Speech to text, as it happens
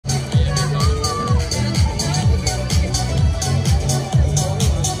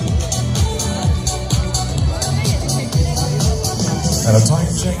And a time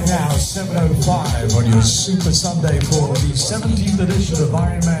check now, 7:05 on your Super Sunday for the 17th edition of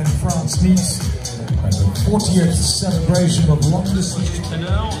Ironman France Nice and the 40th celebration of long distance.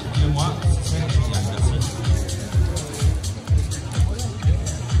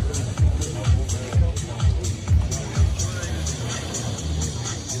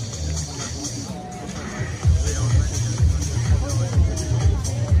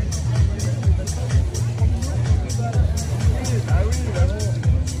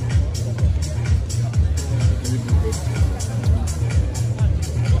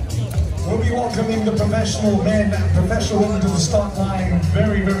 We'll be welcoming the professional men and professional women to the start line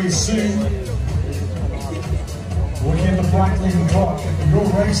very, very soon. We'll hear the brightening clock. Your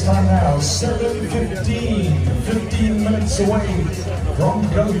race time now, 7:15, 15 minutes away from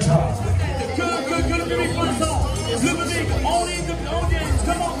go-time.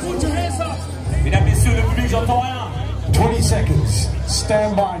 Mesdames, messieurs, le public, j'entends rien. 20 seconds.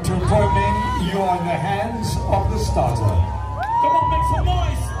 Stand by to approach in. You are in the hands of the starter. Come on, make some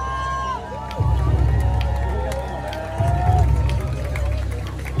noise.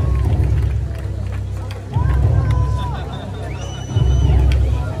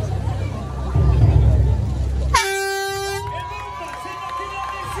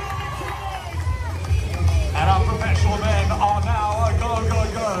 And our professional men are now a go, go,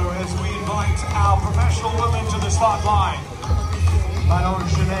 go as we invite our professional women to the start line. Manon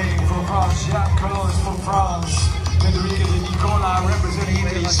Genet from France, Jacques Colos from France, Federica de Nicola representing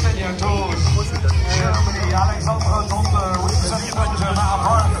the Senior Tours, Germany, Alexandra Tondler with the Belgium,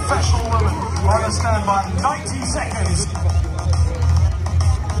 our professional women on a standby, 90 seconds.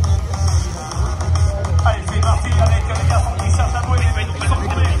 Allez, c'est parti avec les garçons qui cherchent à brûler, mais ils sont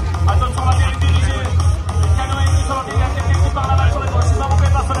tombés. Attention, on va bien les diriger. Il y a quelqu'un qui part là-bas sur la gauche, il va monter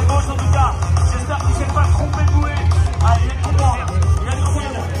par sur la gauche en tout cas. J'espère qu'il ne s'est pas trompé de bouée. Allez, il est content. Il a le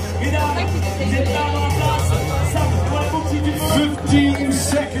ciel. Mesdames, vous êtes là dans la place. Ça, pour la boucle du monde. 15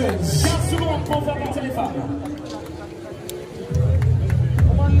 seconds. 15 secondes pour faire partir les femmes.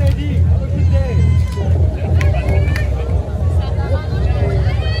 Come on, lady. Have a good day.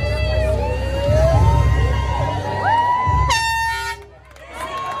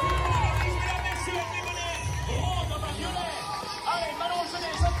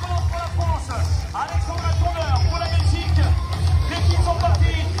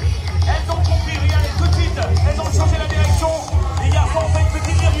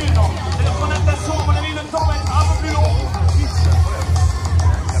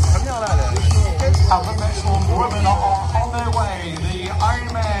 Our professional women are on their way. The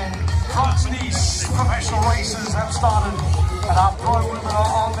Ironman France Nice professional races have started and our pro women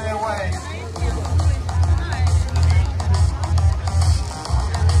are on their way.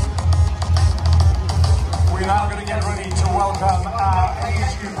 We're now going to get ready to welcome our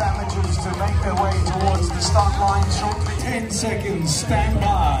age group amateurs to make their way towards the start line shortly. 10 seconds, stand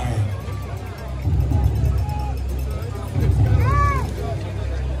by.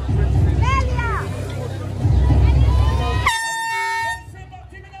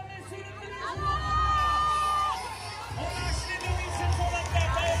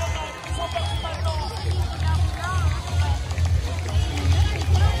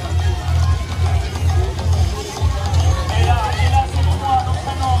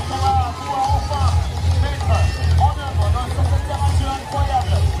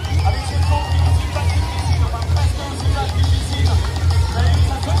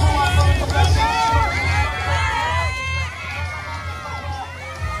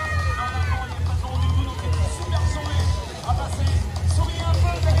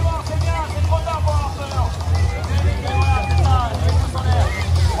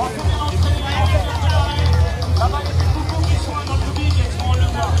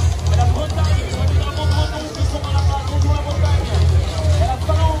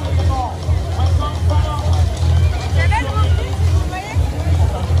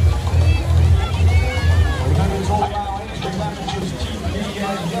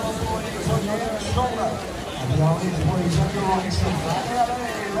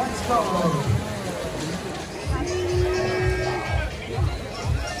 Let's go.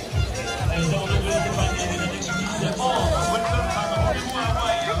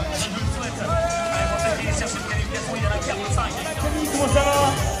 Comment ça va?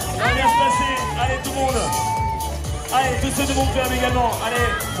 Ça va bien se passer. Allez, tout le monde. Allez, tous ceux de mon club également. Allez,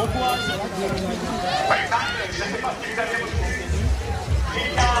 bon courage.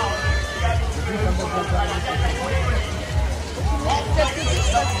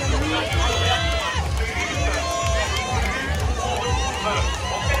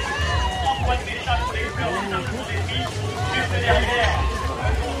 Juste derrière.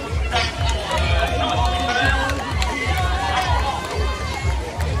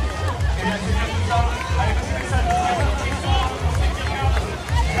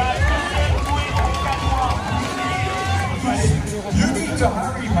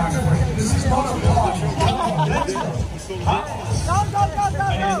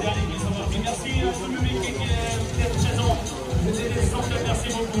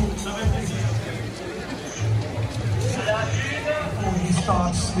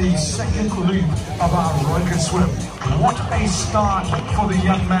 starts the second loop of our roller swim. What a start for the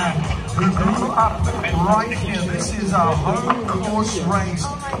young man who grew up right here. This is a home course race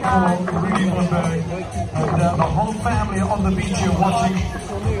for Rudy Lundberg. And the whole family on the beach here watching.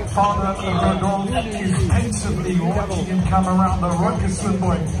 Father Rodolphe is pensively watching him come around the roller swim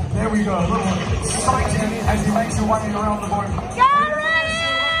boy. There we go, a little exciting as he makes his way around the boy.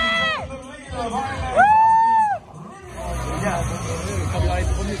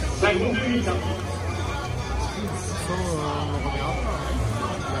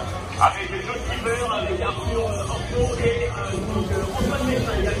 Avec John Kiefer, avec Arthur Orto et Antoine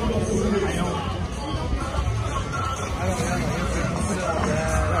Messin également dans ce réunion.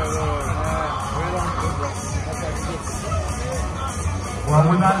 Well,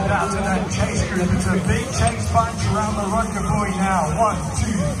 without doubt, in that chase group, it's a big chase bunch around the rocker boy now. 1,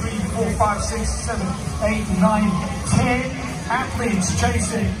 2, 3, 4, 5, 6, 7, 8, 9, 10 athletes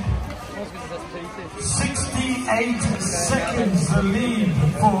chasing. 68 seconds the lead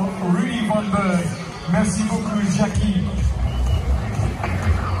for Rudy Lundberg. Merci beaucoup, Jackie.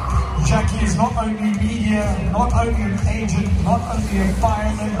 Jackie is not only media, not only an agent, not only a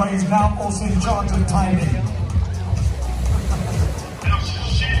fireman, but he's now also in charge of timing.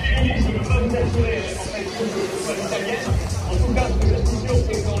 Je ne peux pas vous assurer en fait que ce soit italienne. En tout cas, ce que je suis sûr,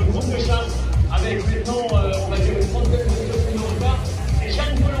 c'est que dans le groupe de chasse, avec maintenant, on va dire une trentaine de secondes de retard, c'est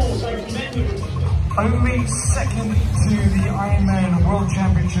Jeanne Pelon qui mène le groupe. Only second to the Ironman World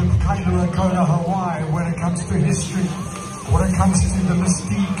Championship, Kailua Kona, Hawaii, when it comes to history, when it comes to the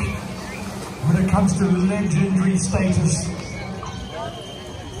mystique, when it comes to legendary status.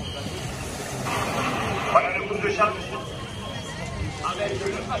 Voilà le groupe de chasse. Avec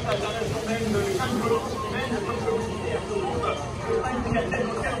le passage à l'instant même de Jeanne Pelon qui mène, comme je vous disais, à ce groupe, le 5 qui a tête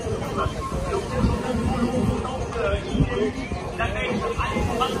au terme de groupe. L'ancien champion de Pelon tente la veille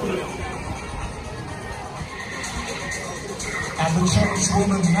Alexandra. And the chase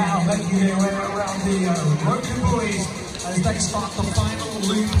women now making their way around the broken boys as they start the final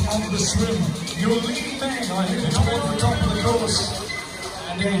loop of the swim. Your leading men are headed toward the top of the course.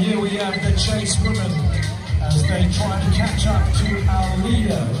 And then here we have the chase women as they try to catch up to our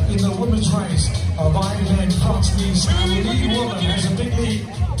leader in the women's race of Ironman France Nice. Our lead woman has a big lead.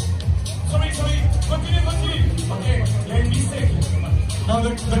 Sorry, continue. Okay, il y a une mistake. No,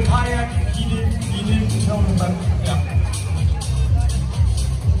 the kayak, he didn't tell them, but yeah.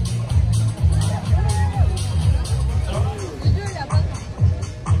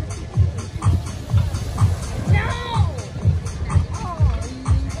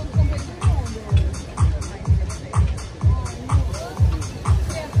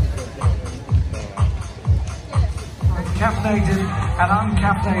 Caffeinated and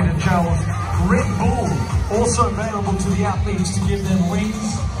uncaffeinated gels. Red Bull also available to the athletes to give them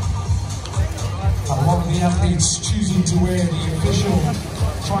wings. A lot of the athletes choosing to wear the official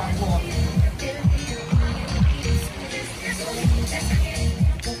triathlon.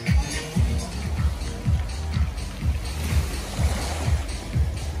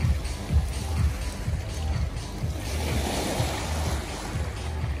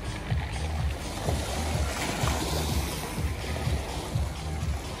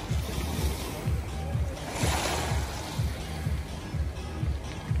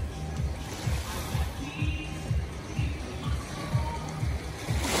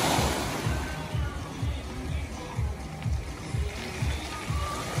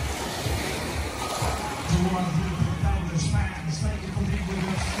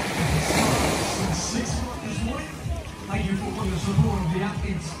 Thank you for the support of the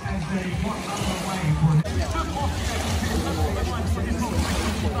athletes as they walk up the way for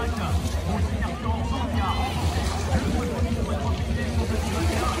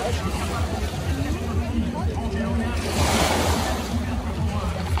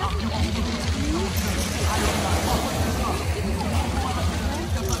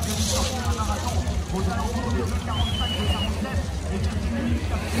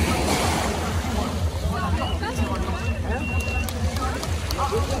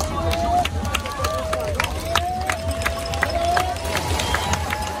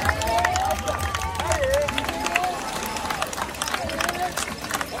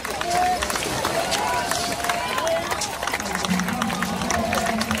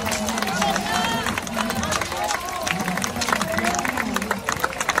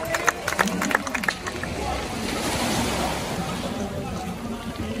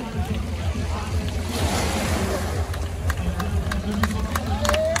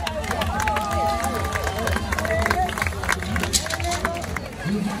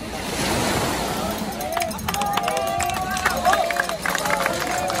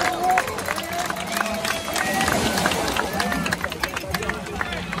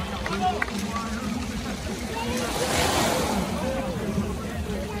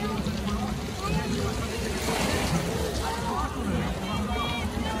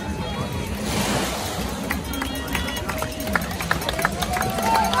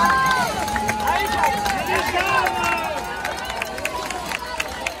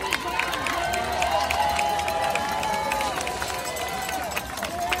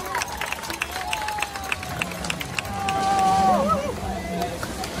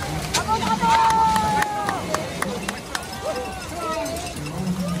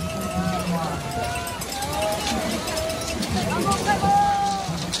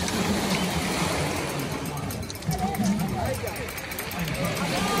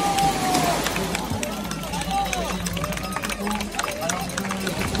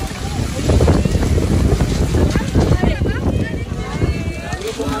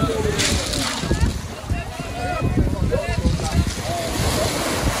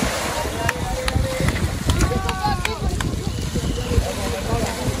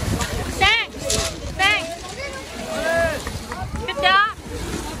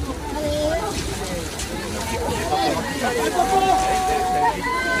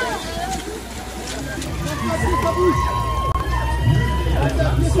Lo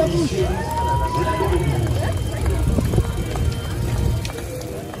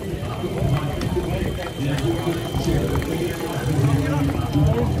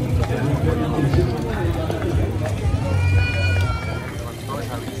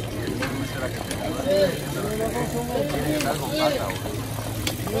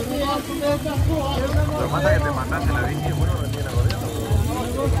que pasa es que te mandaste la bici, bueno, no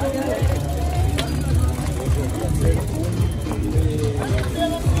tiene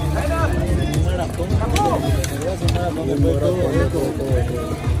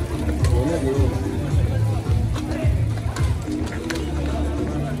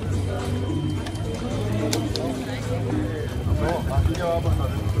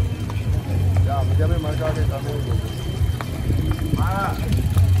ya me marcaba que también. Ah,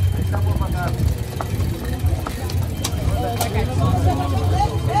 está por matar.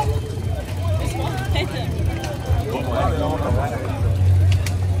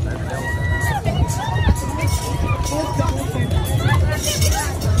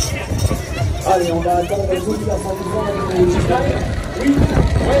 Allez, on va attendre toute la fin du temps. Oui,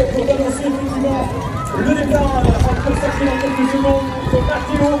 pour annoncer effectivement le départ entre Sacré dans quelques secondes pour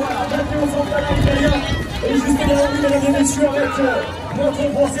Mathéo Fontana italien. Et juste derrière lui, mesdames et messieurs, avec notre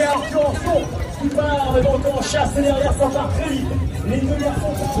Français Arthur Orson qui part donc en chasse et derrière ça part très vite. Les deux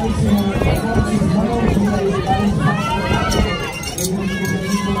garçons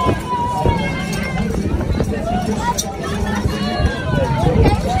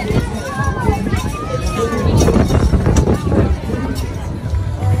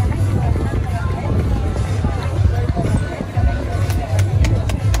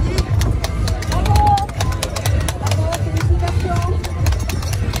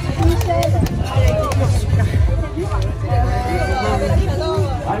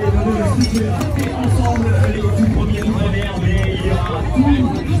ensemble les tout premiers premières, mais il y aura tous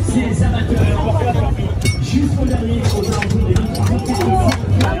ces amateurs jusqu'au dernier aux alentours des 25.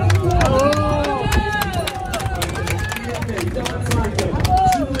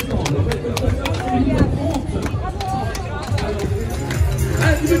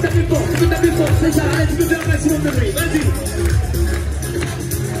 Tu peux taper fort, c'est ça, allez, tu peux faire un maximum de bruit, vas-y.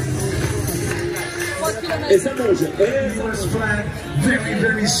 Et ça mange. First flag,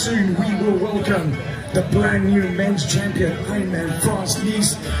 very soon we will welcome the brand new men's champion Ironman France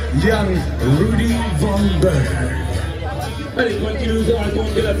Nice, young Rudy von Berg. Allez, tranquille, on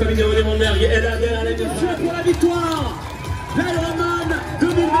raconte que la famille de René Vandenberg est là derrière les messieurs pour la victoire. L'Ironman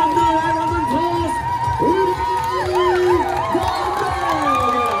 2022, Ironman France, Rudy Vandenberg.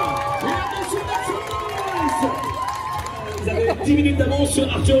 Et attention, vous avez 10 minutes d'avance sur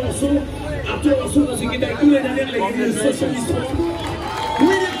Arthur Orson. Arthur Orson, dans ce qui est avec nous, l'année dernière, il a gagné le 73.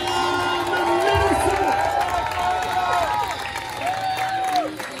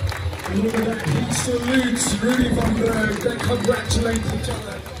 He salutes Rudy von Berg, they congratulate each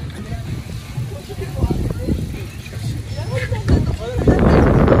other.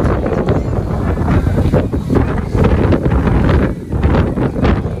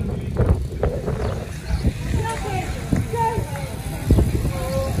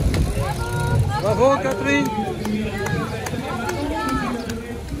 Bravo Catherine.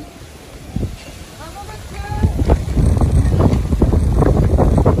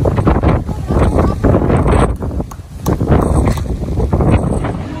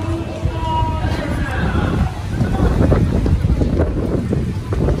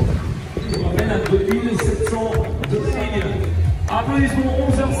 Applaudissements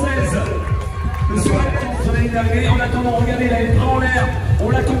 11h16. Le soir est arrivé. En attendant, regardez, il a les bras en l'air. On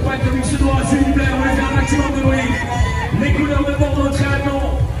l'accompagne comme il se doit, s'il vous plaît. On va faire un maximum de bruit. Les couleurs de bord dans le triathlon.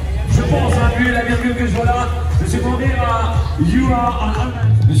 Je pense, vu la virgule que je vois là, je suis demandé à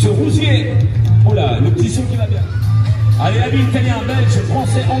Monsieur Rousier. Oh là, le petit son qui va bien. Allez, amis italiens, belges,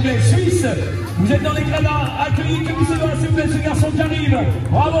 français, anglais, suisses. Vous êtes dans les gradins. Accueillez comme il se doit, s'il vous plaît, ce garçon qui arrive.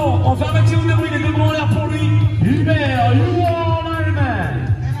 Bravo, on fait un maximum de bruit. Les deux bras en l'air pour lui. Hubert,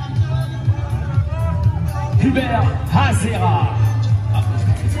 Hubert Hazera.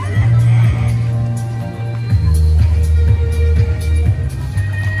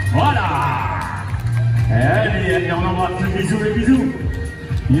 Voilà. Allez, on envoie les bisous.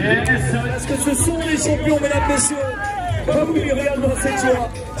 Yes. Parce que ce sont les champions, mesdames, messieurs. Oh oui, regarde-moi cette joie.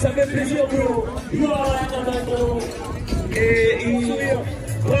 Ça fait plaisir, Bruno. Et il sourire.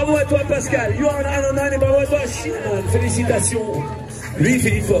 Bravo à toi, Pascal. You are an Ironman et bravo à toi, Chine. Félicitations. Lui, il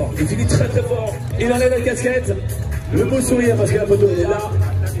finit fort. Il finit très fort. Il enlève la casquette. Le beau sourire parce que la photo est là.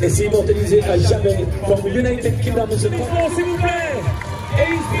 Et c'est immortalisé à jamais. From United Kingdom. S'il vous plaît. Et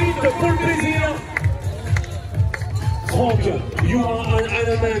il sprint pour le plaisir. Franck, you are an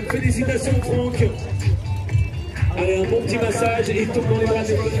Ironman. Félicitations Franck. Allez, un bon petit massage et tout le monde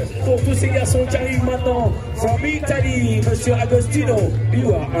est pour tous ces garçons qui arrivent maintenant. From Italy, Monsieur Agostino,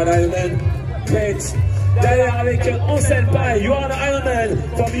 you are an Ironman. Great. Derrière avec Ansel Pai, you are an Ironman.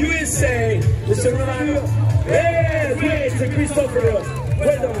 From USA, Monsieur Roman. Hey, great, c'est Christopher.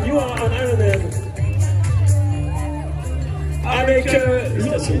 Well done, you are an Ironman. Avec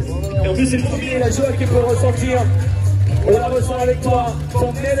et en plus c'est le premier, la joie qu'il peut ressentir. On la ressent avec toi.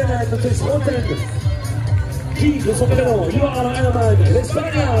 From Netherlands, Monsieur Schotten. Qui de son prénom, you are an Ironman.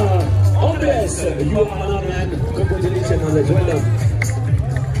 L'Espagnol, Andrés, you are an Ironman. Congratulations, Andrés, well done.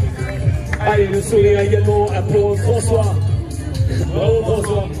 Allez, le sourire également pour François. Bravo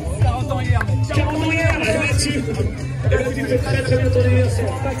François. 40 ans hier. 40 ans hier, là-dessus. Et là, tu fais très très bien ton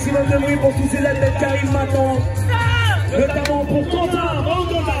anniversaire. Maximum de bruit pour tous ces athlètes qui arrivent maintenant. Notamment pour Quentin, bravo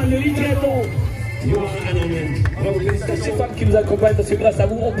Quentin, le triathlon. You are an Ironman. Bravo, félicitations ces femmes qui nous accompagnent parce que grâce à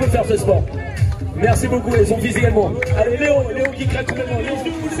vous, on peut faire ce sport. Merci beaucoup, elles sont filles également. Allez, Léo qui craque complètement. Léo,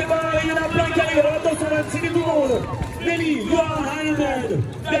 je sais pas, il y en a plein qui arrivent. Alors attention, même, c'est tout le monde. Nelly, you are an Ironman.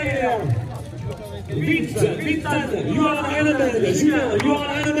 Derrière. Vincent, you are an Ironman. Julien, you are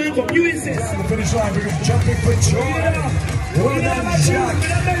an Ironman from USA. The finish line because jumping for joy. Well done, Jack.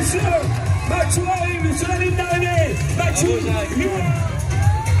 Mesdames, messieurs, Mathieu arrive sur la ligne d'arrivée. Mathieu, you are...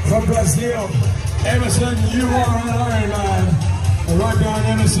 From Brazil, Emerson, you are an Ironman. Right behind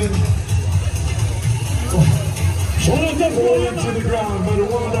Emerson. Falling to the ground, but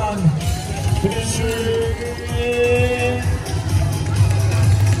well done. Finishing.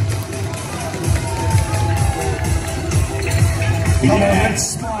 Come on, let's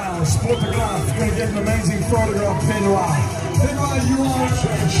smile. Photograph. You're going to get an amazing photograph, Benoit. Benoit, you are a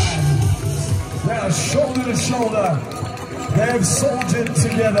fish. They are shoulder to shoulder. They have soldiered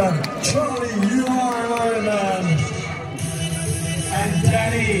together. Charlie, you are an Ironman. And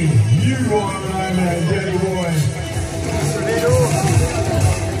Danny, you are an Ironman, Danny boy.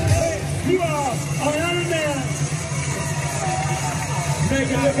 You are an Ironman.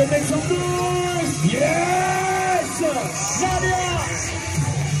 Make some noise. Yes! Nadia!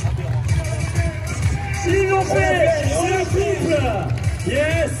 Ils l'ont fait! C'est le couple!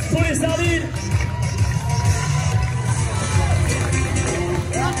 Yes! Pour les sardines!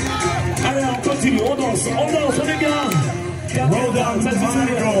 Allez, on continue, on danse, on est bien! Well done,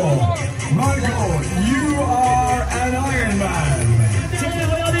 Michael. Michael, you are an Ironman. Tiens,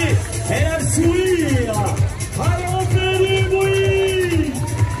 regardez! Elle a le sourire! Allez, on fait du bruit!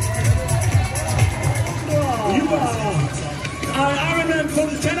 You are an Ironman from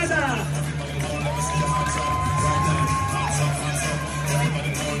Canada!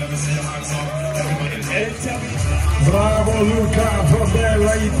 Bravo, Luca, from there,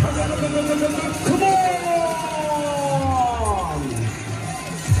 right? Come on!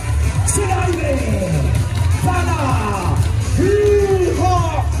 C'est l'arrivée! Fana!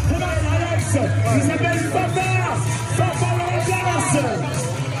 Hurrah! Alex! Isabelle Papa! Papa le remplace!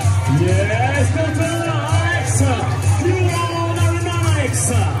 Yes, Papa! Alex! You are an Ironman, Alex!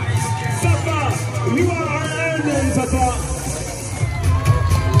 Papa! You are an Ironman, Papa!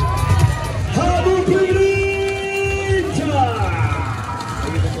 À du public!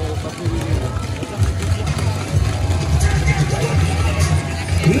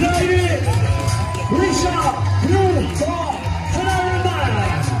 L'arrivée! Richard! Nous! Un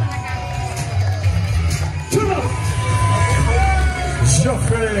Ironman! Tout le monde!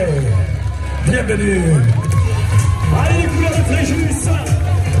 Geoffrey, bienvenue. Allez, les couleurs de Fréjus!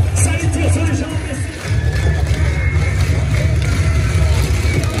 Ça les tire sur les jambes!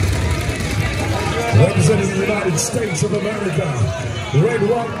 Representing the United States of America, red,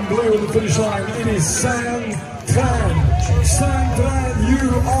 white, and blue in the finish line, it is San Tran. San Tran, you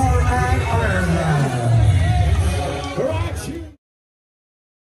are an